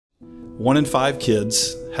1 in 5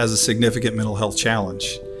 kids has a significant mental health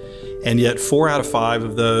challenge, and yet 4 out of 5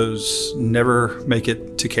 of those never make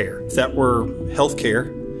it to care. If that were healthcare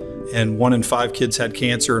and 1 in 5 kids had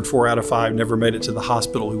cancer and 4 out of 5 never made it to the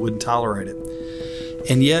hospital, we wouldn't tolerate it.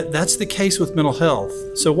 And yet that's the case with mental health.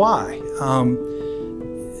 So why?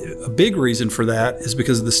 A big reason for that is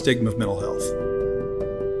because of the stigma of mental health.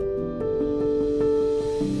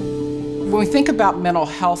 When we think about mental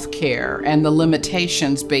health care and the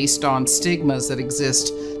limitations based on stigmas that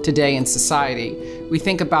exist today in society, we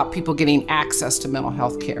think about people getting access to mental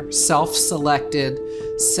health care, self-selected,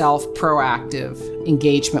 self-proactive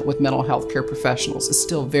engagement with mental health care professionals is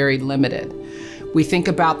still very limited. We think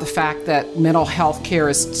about the fact that mental health care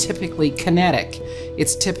is typically kinetic.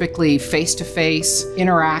 It's typically face-to-face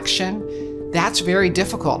interaction. That's very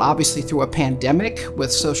difficult, obviously through a pandemic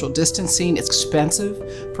with social distancing. It's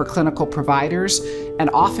expensive for clinical providers, and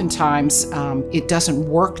oftentimes it doesn't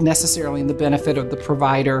work necessarily in the benefit of the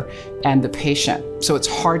provider and the patient, so it's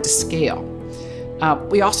hard to scale.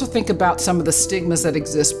 We also think about some of the stigmas that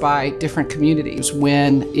exist by different communities.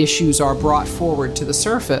 When issues are brought forward to the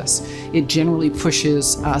surface, it generally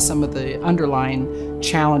pushes some of the underlying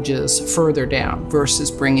challenges further down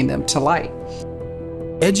versus bringing them to light.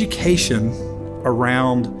 Education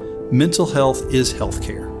around mental health is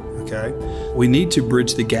healthcare, okay? We need to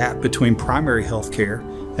bridge the gap between primary health care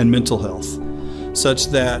and mental health, such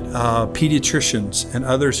that pediatricians and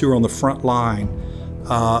others who are on the front line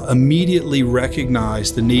immediately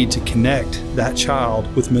recognize the need to connect that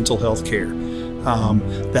child with mental health care.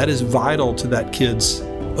 That is vital to that kid's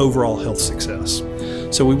overall health success.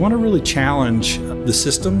 So we want to really challenge the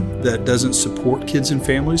system that doesn't support kids and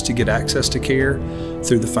families to get access to care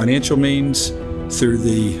through the financial means, through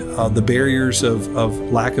the barriers of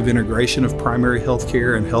lack of integration of primary health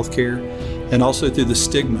care and health care, and also through the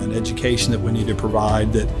stigma and education that we need to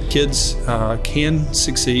provide that kids can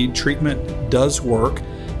succeed, treatment does work,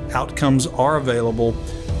 outcomes are available,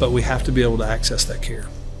 but we have to be able to access that care.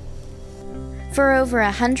 For over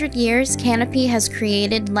 100 years, Canopy has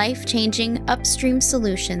created life-changing upstream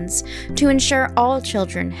solutions to ensure all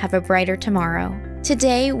children have a brighter tomorrow.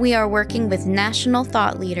 Today, we are working with national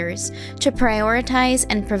thought leaders to prioritize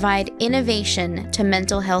and provide innovation to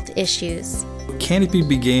mental health issues. Canopy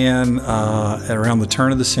began around the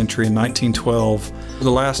turn of the century in 1912. For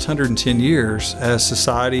the last 110 years, as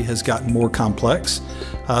society has gotten more complex,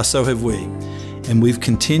 so have we. And we've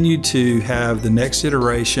continued to have the next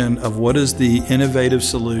iteration of what is the innovative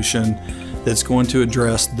solution that's going to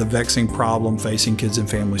address the vexing problem facing kids and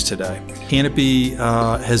families today. Canopy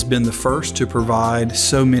has been the first to provide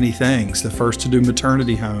so many things. The first to do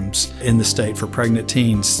maternity homes in the state for pregnant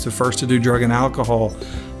teens, the first to do drug and alcohol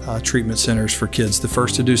treatment centers for kids, the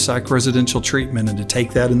first to do psych-residential treatment and to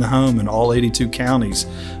take that in the home in all 82 counties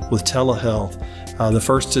with telehealth. The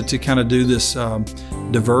first to kind of do this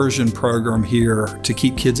diversion program here to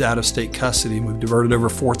keep kids out of state custody. We've diverted over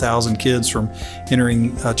 4,000 kids from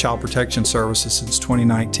entering Child Protection Services since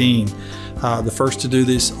 2019. The first to do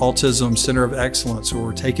this Autism Center of Excellence, where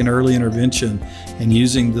we're taking early intervention and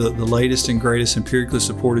using the latest and greatest empirically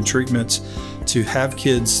supported treatments to have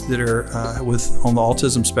kids that are on the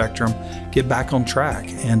autism spectrum get back on track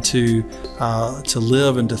and to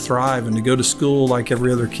live and to thrive and to go to school like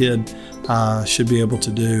every other kid should be able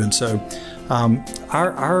to do. And so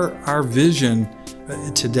our vision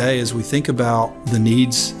today, as we think about the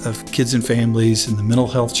needs of kids and families and the mental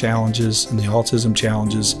health challenges and the autism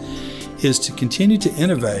challenges, is to continue to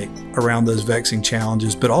innovate around those vexing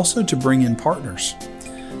challenges, but also to bring in partners.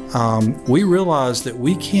 We realize that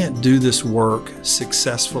we can't do this work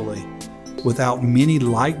successfully without many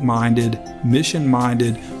like-minded,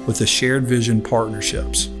 mission-minded, with a shared vision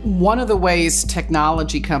partnerships. One of the ways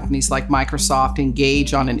technology companies like Microsoft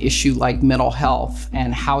engage on an issue like mental health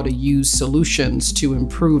and how to use solutions to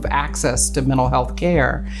improve access to mental health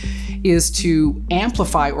care is to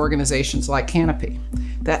amplify organizations like Canopy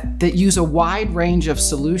that use a wide range of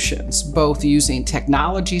solutions, both using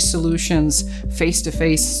technology solutions,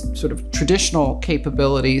 face-to-face sort of traditional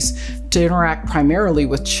capabilities to interact primarily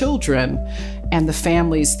with children and the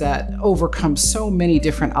families that overcome so many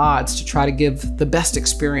different odds to try to give the best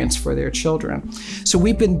experience for their children. So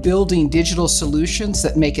we've been building digital solutions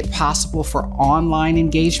that make it possible for online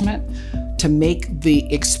engagement, to make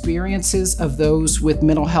the experiences of those with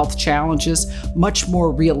mental health challenges much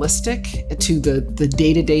more realistic to the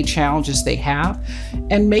day-to-day challenges they have,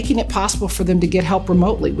 and making it possible for them to get help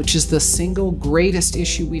remotely, which is the single greatest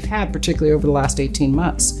issue we've had, particularly over the last 18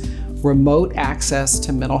 months, remote access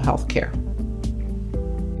to mental health care.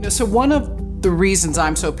 So one of the reasons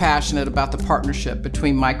I'm so passionate about the partnership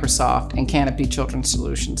between Microsoft and Canopy Children's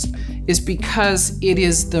Solutions is because it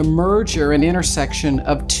is the merger and intersection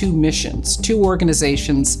of two missions, two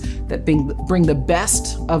organizations that bring the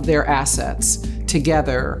best of their assets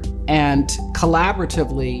together and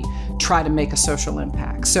collaboratively try to make a social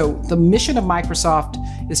impact. So the mission of Microsoft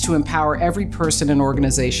is to empower every person and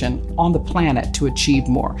organization on the planet to achieve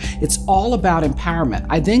more. It's all about empowerment.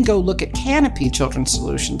 I then go look at Canopy Children's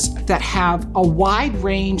Solutions that have a wide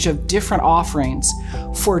range of different offerings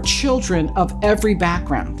for children of every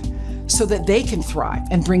background, so that they can thrive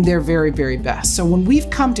and bring their very, very best. So when we've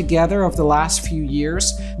come together over the last few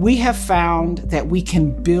years, we have found that we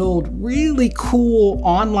can build really cool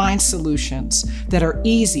online solutions that are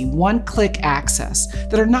easy, one-click access,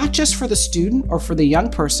 that are not just for the student or for the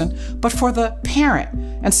young person, but for the parent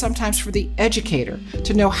and sometimes for the educator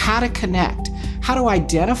to know how to connect, how to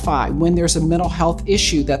identify when there's a mental health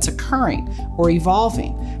issue that's occurring or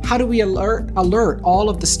evolving. How do we alert all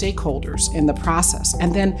of the stakeholders in the process?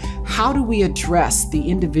 And then how do we address the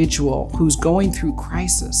individual who's going through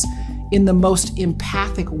crisis in the most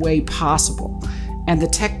empathic way possible? And the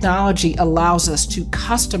technology allows us to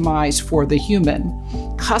customize for the human,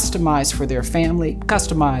 customize for their family,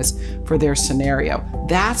 customize for their scenario.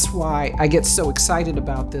 That's why I get so excited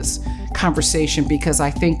about this conversation, because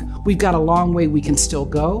I think we've got a long way we can still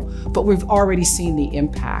go, but we've already seen the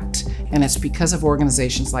impact. And it's because of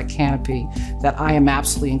organizations like Canopy that I am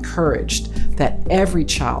absolutely encouraged that every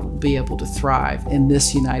child will be able to thrive in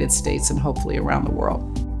this United States and hopefully around the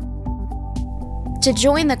world. To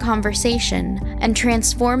join the conversation and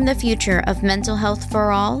transform the future of mental health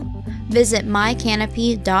for all, visit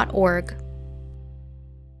mycanopy.org.